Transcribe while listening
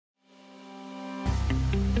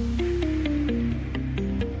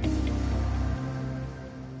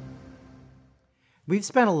We've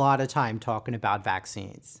spent a lot of time talking about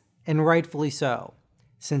vaccines, and rightfully so,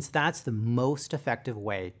 since that's the most effective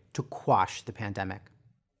way to quash the pandemic.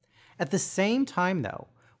 At the same time, though,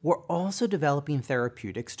 we're also developing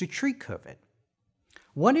therapeutics to treat COVID.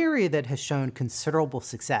 One area that has shown considerable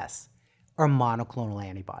success are monoclonal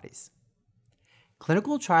antibodies.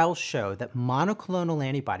 Clinical trials show that monoclonal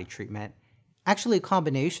antibody treatment, actually a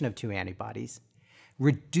combination of two antibodies,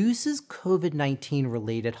 reduces COVID-19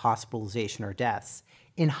 related hospitalization or deaths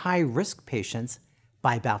in high-risk patients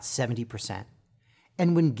by about 70%.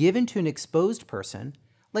 And when given to an exposed person,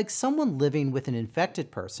 like someone living with an infected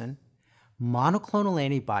person, monoclonal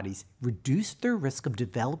antibodies reduce their risk of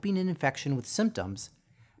developing an infection with symptoms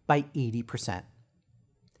by 80%.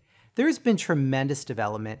 There has been tremendous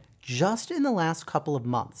development just in the last couple of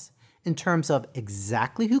months in terms of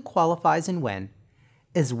exactly who qualifies and when,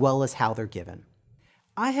 as well as how they're given.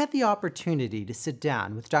 I had the opportunity to sit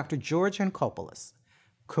down with Dr. George Yancopoulos,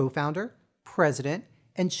 co-founder, president,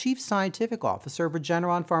 and chief scientific officer of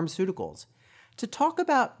Regeneron Pharmaceuticals, to talk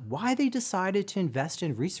about why they decided to invest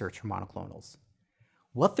in research for monoclonals,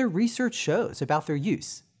 what their research shows about their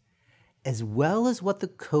use, as well as what the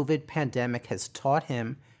COVID pandemic has taught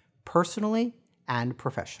him personally and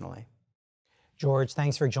professionally. George,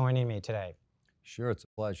 thanks for joining me today. Sure, it's a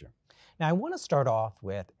pleasure. Now, I want to start off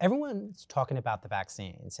with everyone's talking about the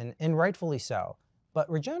vaccines, and rightfully so, but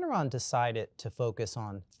Regeneron decided to focus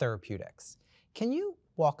on therapeutics. Can you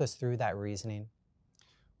walk us through that reasoning?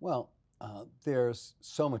 Well, there's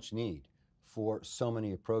so much need for so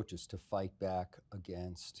many approaches to fight back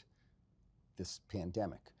against this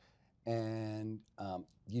pandemic. And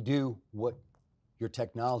you do what your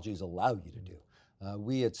technologies allow you to do.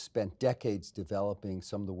 We had spent decades developing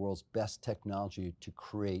some of the world's best technology to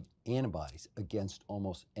create antibodies against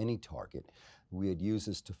almost any target. We had used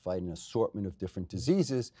this to fight an assortment of different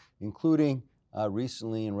diseases, including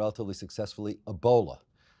recently and relatively successfully Ebola.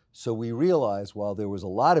 So we realized while there was a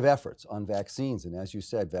lot of efforts on vaccines, and as you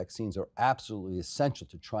said, vaccines are absolutely essential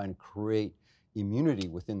to trying to create immunity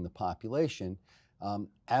within the population,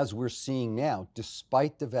 as we're seeing now,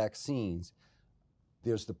 despite the vaccines,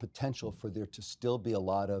 there's the potential for there to still be a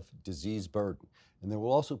lot of disease burden. And there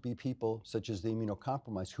will also be people such as the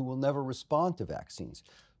immunocompromised who will never respond to vaccines.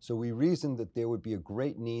 So we reasoned that there would be a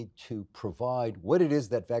great need to provide what it is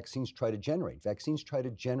that vaccines try to generate. Vaccines try to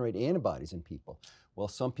generate antibodies in people. Well,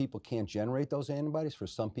 some people can't generate those antibodies. For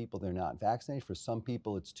some people, they're not vaccinated. For some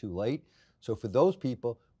people, it's too late. So for those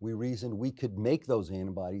people, we reasoned we could make those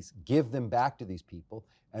antibodies, give them back to these people,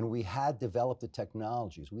 and we had developed the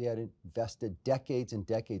technologies. We had invested decades and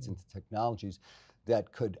decades into technologies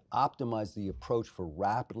that could optimize the approach for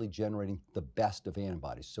rapidly generating the best of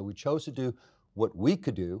antibodies. So we chose to do what we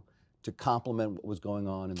could do to complement what was going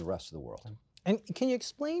on in the rest of the world. And can you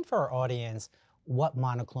explain for our audience what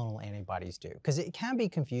monoclonal antibodies do? Because it can be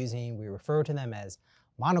confusing. We refer to them as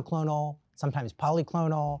monoclonal, sometimes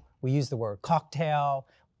polyclonal. We use the word cocktail.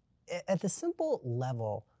 At the simple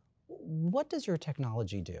level, what does your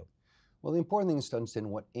technology do? Well, the important thing is to understand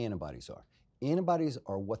what antibodies are. Antibodies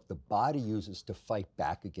are what the body uses to fight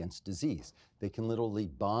back against disease. They can literally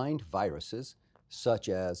bind viruses, such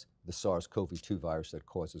as the SARS-CoV-2 virus that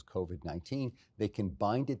causes COVID-19. They can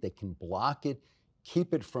bind it, they can block it,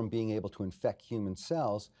 keep it from being able to infect human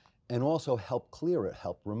cells, and also help clear it,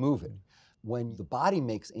 help remove it. When the body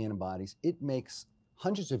makes antibodies, it makes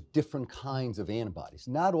hundreds of different kinds of antibodies.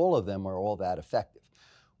 Not all of them are all that effective.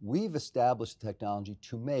 We've established technology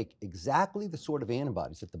to make exactly the sort of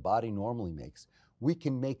antibodies that the body normally makes. We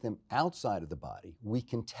can make them outside of the body. We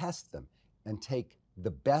can test them and take the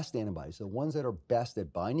best antibodies, the ones that are best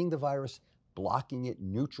at binding the virus, blocking it,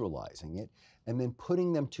 neutralizing it, and then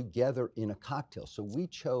putting them together in a cocktail. So we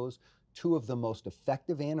chose two of the most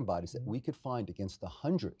effective antibodies that we could find against the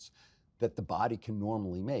hundreds that the body can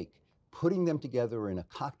normally make, putting them together in a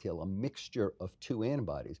cocktail, a mixture of two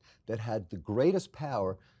antibodies that had the greatest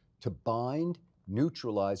power to bind,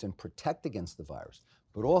 neutralize, and protect against the virus.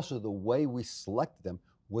 But also the way we selected them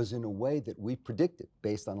was in a way that we predicted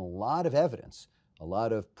based on a lot of evidence, a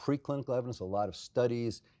lot of preclinical evidence, a lot of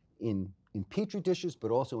studies in petri dishes,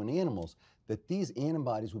 but also in animals, that these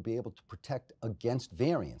antibodies would be able to protect against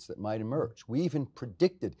variants that might emerge. We even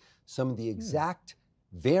predicted some of the exact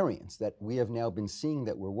variants that we have now been seeing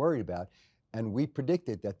that we're worried about, and we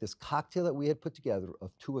predicted that this cocktail that we had put together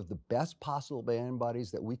of two of the best possible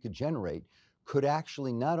antibodies that we could generate could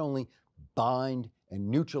actually not only bind and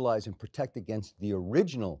neutralize and protect against the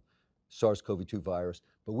original SARS-CoV-2 virus,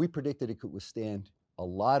 but we predicted it could withstand a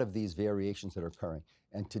lot of these variations that are occurring.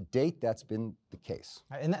 And to date, that's been the case.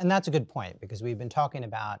 And that's a good point, because we've been talking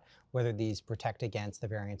about whether these protect against the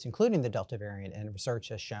variants, including the Delta variant, and research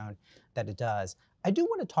has shown that it does. I do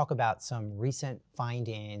want to talk about some recent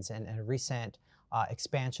findings and a recent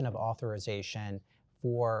expansion of authorization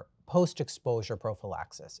for post-exposure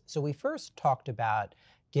prophylaxis. So we first talked about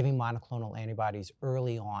giving monoclonal antibodies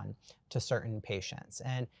early on to certain patients.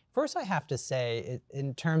 And first I have to say,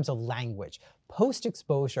 in terms of language,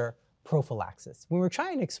 post-exposure prophylaxis. When we're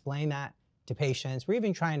trying to explain that to patients, we're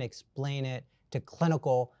even trying to explain it to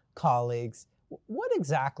clinical colleagues, what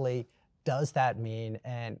exactly does that mean?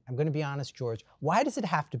 And I'm going to be honest, George, why does it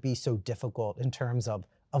have to be so difficult in terms of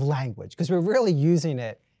language? Because we're really using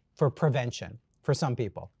it for prevention for some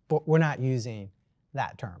people, but we're not using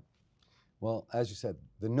that term. Well, as you said,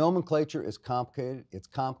 the nomenclature is complicated. It's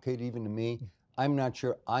complicated even to me. I'm not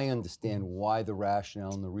sure I understand why the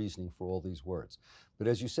rationale and the reasoning for all these words. But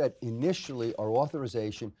as you said, initially our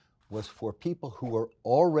authorization was for people who were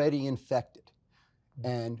already infected.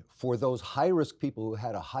 And for those high-risk people who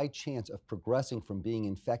had a high chance of progressing from being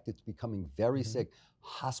infected to becoming very sick,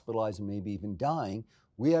 hospitalized, and maybe even dying,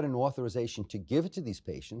 we had an authorization to give it to these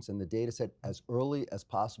patients, and the data said as early as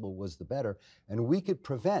possible was the better, and we could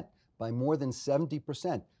prevent by more than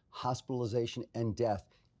 70% hospitalization and death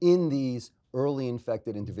in these early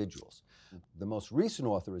infected individuals. The most recent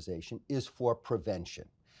authorization is for prevention,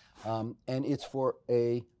 and it's for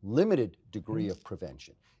a limited degree of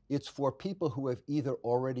prevention. It's for people who have either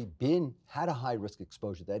already had a high-risk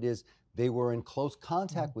exposure, that is, they were in close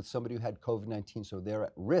contact with somebody who had COVID-19, so they're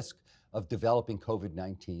at risk of developing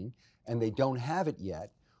COVID-19, and they don't have it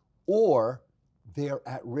yet, or they're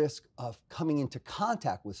at risk of coming into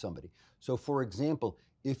contact with somebody. So for example,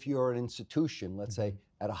 if you're at an institution, let's say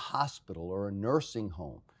at a hospital or a nursing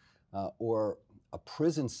home or a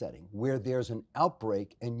prison setting where there's an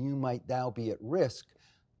outbreak and you might now be at risk,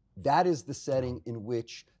 that is the setting in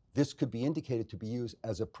which this could be indicated to be used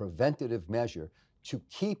as a preventative measure to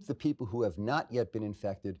keep the people who have not yet been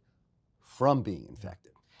infected from being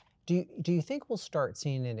infected. Do you think we'll start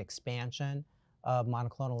seeing an expansion of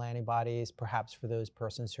monoclonal antibodies, perhaps for those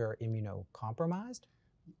persons who are immunocompromised?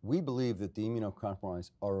 We believe that the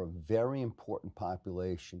immunocompromised are a very important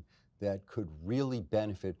population that could really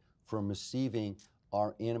benefit from receiving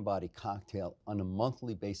our antibody cocktail on a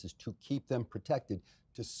monthly basis to keep them protected,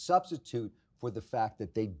 to substitute for the fact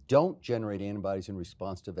that they don't generate antibodies in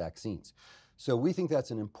response to vaccines. So we think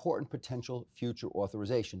that's an important potential future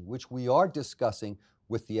authorization, which we are discussing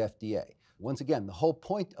with the FDA. Once again, the whole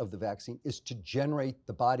point of the vaccine is to generate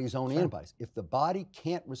the body's own antibodies. If the body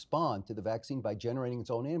can't respond to the vaccine by generating its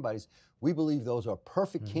own antibodies, we believe those are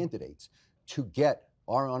perfect candidates to get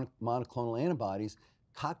our monoclonal antibodies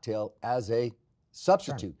cocktail as a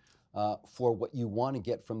substitute for what you want to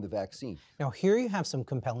get from the vaccine. Now, here you have some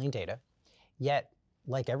compelling data, yet,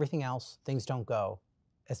 like everything else, things don't go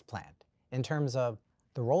as planned. In terms of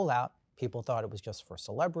the rollout, people thought it was just for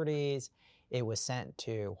celebrities. It was sent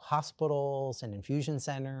to hospitals and infusion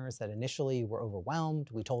centers that initially were overwhelmed.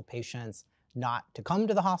 We told patients not to come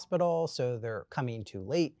to the hospital, so they're coming too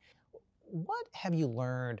late. What have you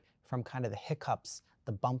learned from kind of the hiccups,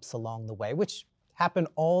 the bumps along the way, which happen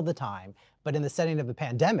all the time, but in the setting of a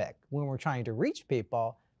pandemic, when we're trying to reach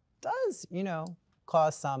people, does,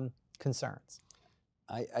 cause some concerns?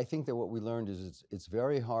 I think that what we learned is it's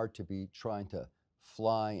very hard to be trying to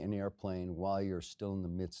fly an airplane while you're still in the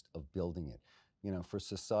midst of building it. For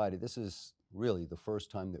society, this is really the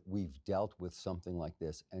first time that we've dealt with something like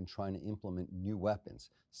this and trying to implement new weapons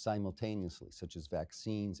simultaneously, such as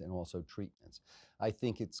vaccines and also treatments. I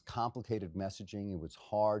think it's complicated messaging. It was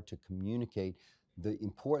hard to communicate the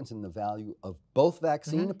importance and the value of both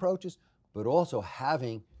vaccine approaches, but also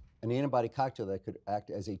having an antibody cocktail that could act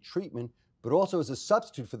as a treatment, but also as a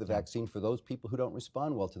substitute for the vaccine for those people who don't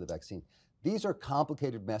respond well to the vaccine. These are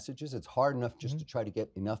complicated messages. It's hard enough just to try to get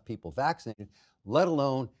enough people vaccinated, let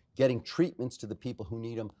alone getting treatments to the people who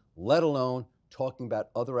need them, let alone talking about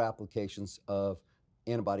other applications of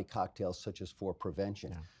antibody cocktails such as for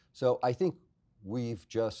prevention. So I think we've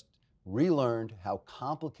just relearned how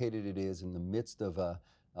complicated it is in the midst of an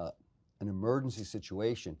emergency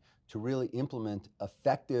situation to really implement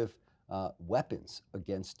effective weapons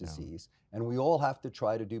against disease, and we all have to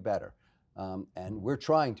try to do better, and we're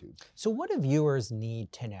trying to. So what do viewers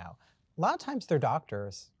need to know? A lot of times their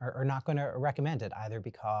doctors are not going to recommend it, either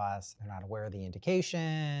because they're not aware of the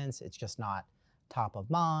indications, it's just not top of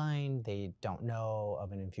mind, they don't know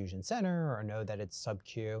of an infusion center or know that it's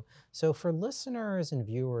sub-Q. So for listeners and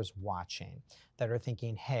viewers watching that are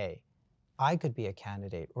thinking, hey, I could be a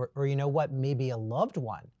candidate, or you know what, maybe a loved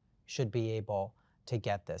one should be able to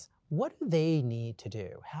get this. What do they need to do?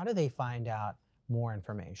 How do they find out more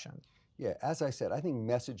information? Yeah, as I said, I think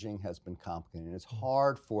messaging has been complicated. It's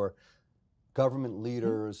hard for government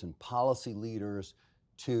leaders and policy leaders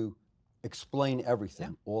to explain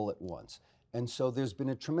everything all at once. And so there's been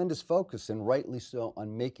a tremendous focus, and rightly so,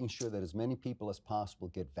 on making sure that as many people as possible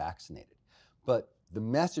get vaccinated. But the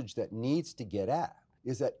message that needs to get out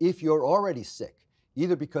is that if you're already sick,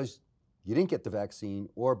 either because you didn't get the vaccine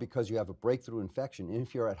or because you have a breakthrough infection, and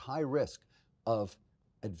if you're at high risk of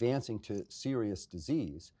advancing to serious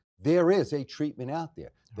disease, there is a treatment out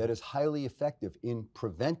there that is highly effective in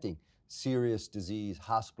preventing serious disease,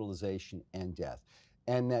 hospitalization, and death.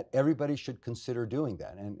 And that everybody should consider doing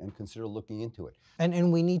that and consider looking into it.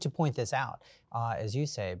 And we need to point this out, as you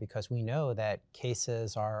say, because we know that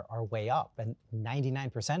cases are way up, and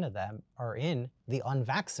 99% of them are in the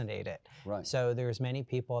unvaccinated. Right. So there's many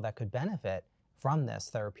people that could benefit from this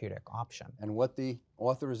therapeutic option. And what the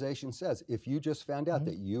authorization says, if you just found out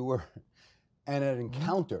that you were at an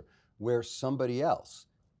encounter where somebody else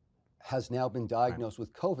has now been diagnosed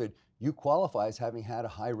with COVID, you qualify as having had a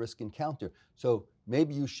high-risk encounter. So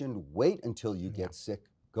maybe you shouldn't wait until you get sick.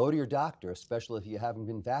 Go to your doctor, especially if you haven't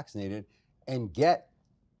been vaccinated, and get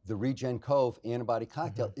the REGEN-COV antibody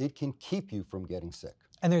cocktail. It can keep you from getting sick.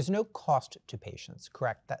 And there's no cost to patients,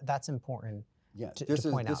 correct? That's important to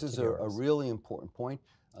point out. This is a really important point.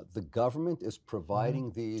 The government is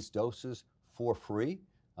providing these doses for free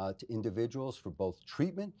to individuals for both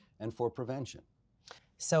treatment and for prevention.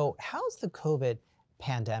 So how's the COVID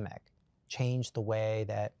pandemic changed the way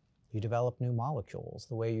that you develop new molecules,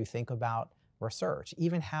 the way you think about research,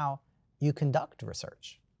 even how you conduct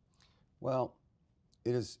research? Well,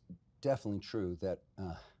 it is definitely true that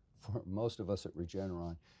for most of us at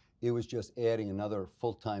Regeneron, it was just adding another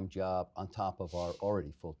full-time job on top of our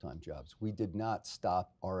already full-time jobs. We did not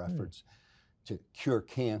stop our efforts to cure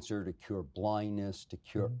cancer, to cure blindness, to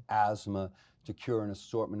cure asthma, to cure an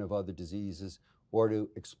assortment of other diseases, or to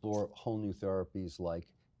explore whole new therapies like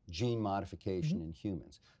gene modification in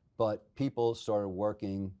humans. But people started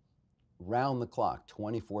working round the clock,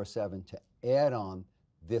 24/7, to add on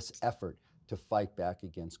this effort to fight back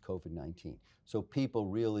against COVID-19. So people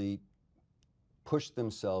really pushed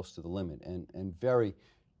themselves to the limit, and very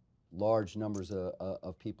large numbers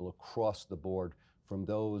of people across the board, from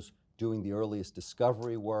those doing the earliest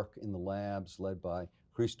discovery work in the labs led by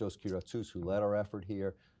Christos Kyratsous, who led our effort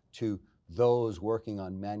here, to those working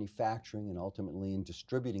on manufacturing and ultimately in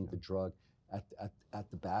distributing the drug at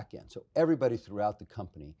the back end. So everybody throughout the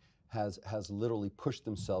company has literally pushed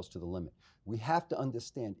themselves to the limit. We have to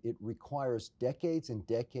understand it requires decades and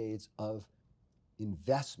decades of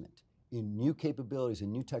investment in new capabilities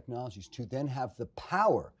and new technologies to then have the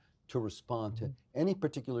power to respond to any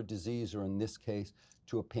particular disease, or in this case,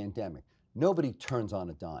 to a pandemic. Nobody turns on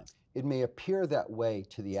a dime. It may appear that way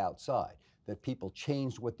to the outside, that people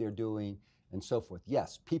changed what they're doing and so forth.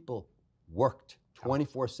 Yes, people worked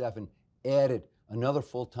 24/7, added another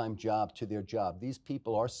full-time job to their job. These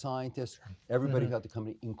people are scientists. Everybody at the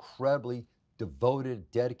company, incredibly devoted,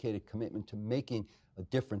 dedicated commitment to making a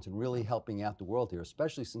difference and really helping out the world here,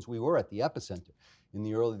 especially since we were at the epicenter in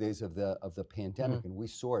the early days of the pandemic, and we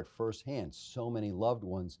saw it firsthand, so many loved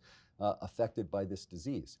ones affected by this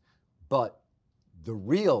disease. But the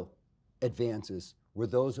real advances were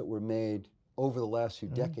those that were made over the last few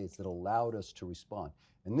decades that allowed us to respond.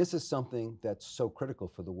 And this is something that's so critical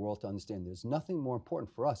for the world to understand. There's nothing more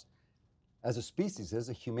important for us as a species, as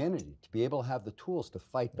a humanity, to be able to have the tools to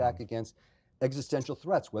fight back against existential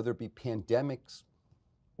threats, whether it be pandemics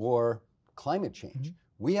or climate change.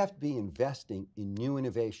 We have to be investing in new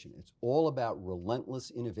innovation. It's all about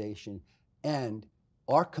relentless innovation and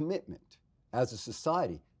our commitment as a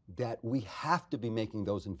society that we have to be making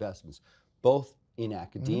those investments, both in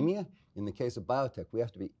academia. In the case of biotech, we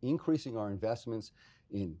have to be increasing our investments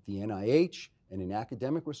in the NIH and in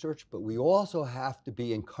academic research, but we also have to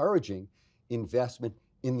be encouraging investment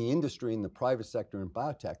in the industry, in the private sector, in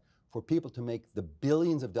biotech, for people to make the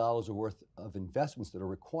billions of dollars worth of investments that are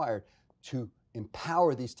required to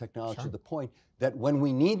empower these technologies to the point that when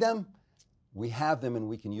we need them, we have them and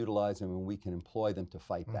we can utilize them and we can employ them to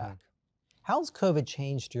fight back. How's COVID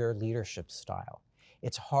changed your leadership style?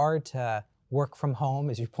 It's hard to work from home,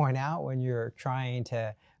 as you point out, when you're trying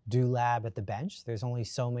to do lab at the bench. There's only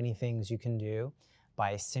so many things you can do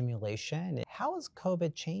by simulation. How has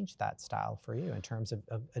COVID changed that style for you in terms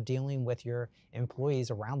of dealing with your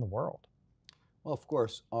employees around the world? Well, of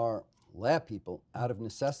course, our lab people, out of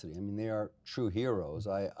necessity, I mean, they are true heroes.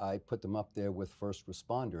 I put them up there with first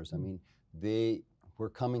responders. I mean, they were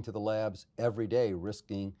coming to the labs every day,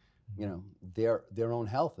 risking their own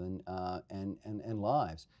health and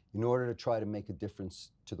lives in order to try to make a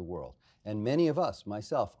difference to the world. And many of us,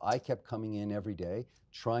 myself, I kept coming in every day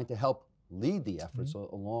trying to help lead the efforts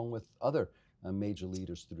along with other major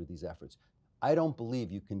leaders through these efforts. I don't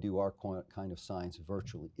believe you can do our kind of science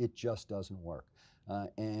virtually. It just doesn't work.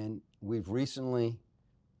 And we've recently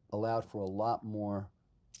allowed for a lot more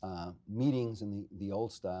meetings in the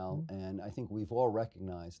old style, and I think we've all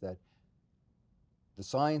recognized that the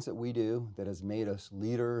science that we do that has made us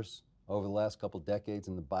leaders over the last couple of decades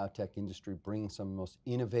in the biotech industry, bringing some of the most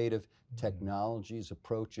innovative technologies,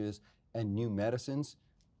 approaches, and new medicines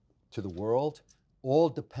to the world, all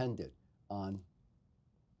depended on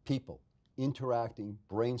people interacting,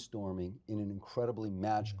 brainstorming in an incredibly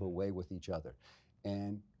magical way with each other.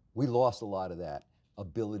 And we lost a lot of that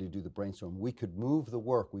ability to do the brainstorm. We could move the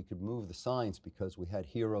work, we could move the science because we had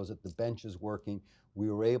heroes at the benches working. We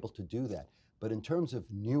were able to do that. But in terms of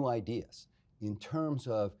new ideas, in terms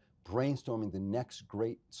of brainstorming the next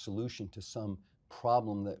great solution to some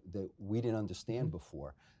problem that we didn't understand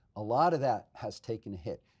before, a lot of that has taken a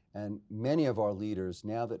hit. And many of our leaders,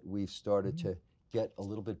 now that we've started to get a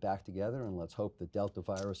little bit back together, and let's hope the Delta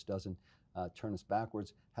virus doesn't turn us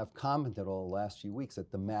backwards, have commented all the last few weeks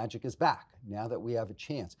that the magic is back, now that we have a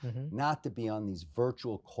chance not to be on these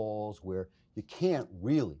virtual calls where you can't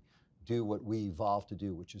really do what we evolved to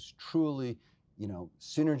do, which is truly,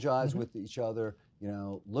 synergize with each other,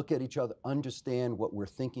 look at each other, understand what we're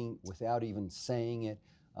thinking without even saying it.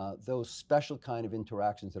 Those special kind of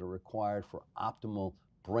interactions that are required for optimal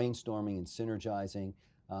brainstorming and synergizing,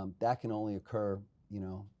 that can only occur,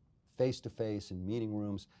 face-to-face in meeting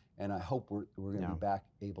rooms, and I hope we're going to be back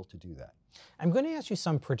able to do that. I'm going to ask you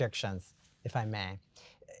some predictions, if I may.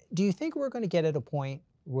 Do you think we're going to get at a point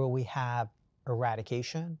where we have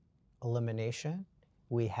eradication, elimination,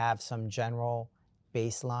 we have some general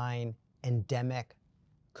baseline endemic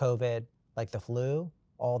COVID, like the flu,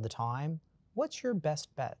 all the time? What's your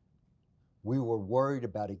best bet? We were worried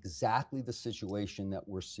about exactly the situation that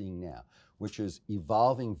we're seeing now, which is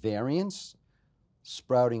evolving variants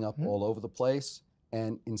sprouting up all over the place,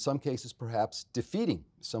 and in some cases perhaps defeating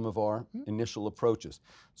some of our initial approaches.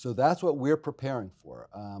 So that's what we're preparing for.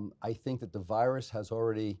 I think that the virus has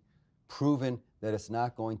already proven that it's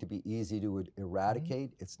not going to be easy to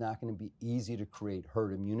eradicate. It's not going to be easy to create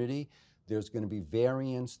herd immunity. There's going to be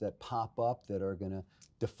variants that pop up that are going to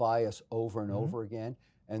defy us over and over again.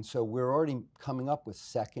 And so we're already coming up with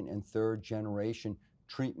second and third generation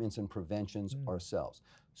treatments and preventions ourselves.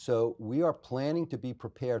 So we are planning to be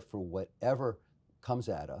prepared for whatever comes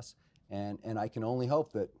at us. And I can only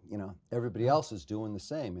hope that everybody else is doing the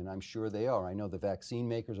same, and I'm sure they are. I know the vaccine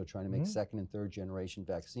makers are trying to make second and third generation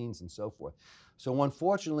vaccines and so forth. So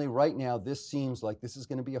unfortunately, right now, this seems like this is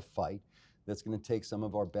going to be a fight that's going to take some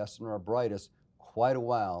of our best and our brightest quite a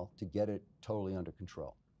while to get it totally under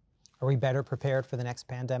control. Are we better prepared for the next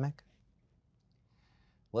pandemic?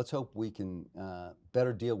 Let's hope we can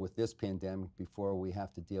better deal with this pandemic before we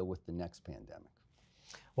have to deal with the next pandemic.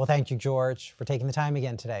 Well, thank you, George, for taking the time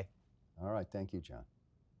again today. All right, thank you, John.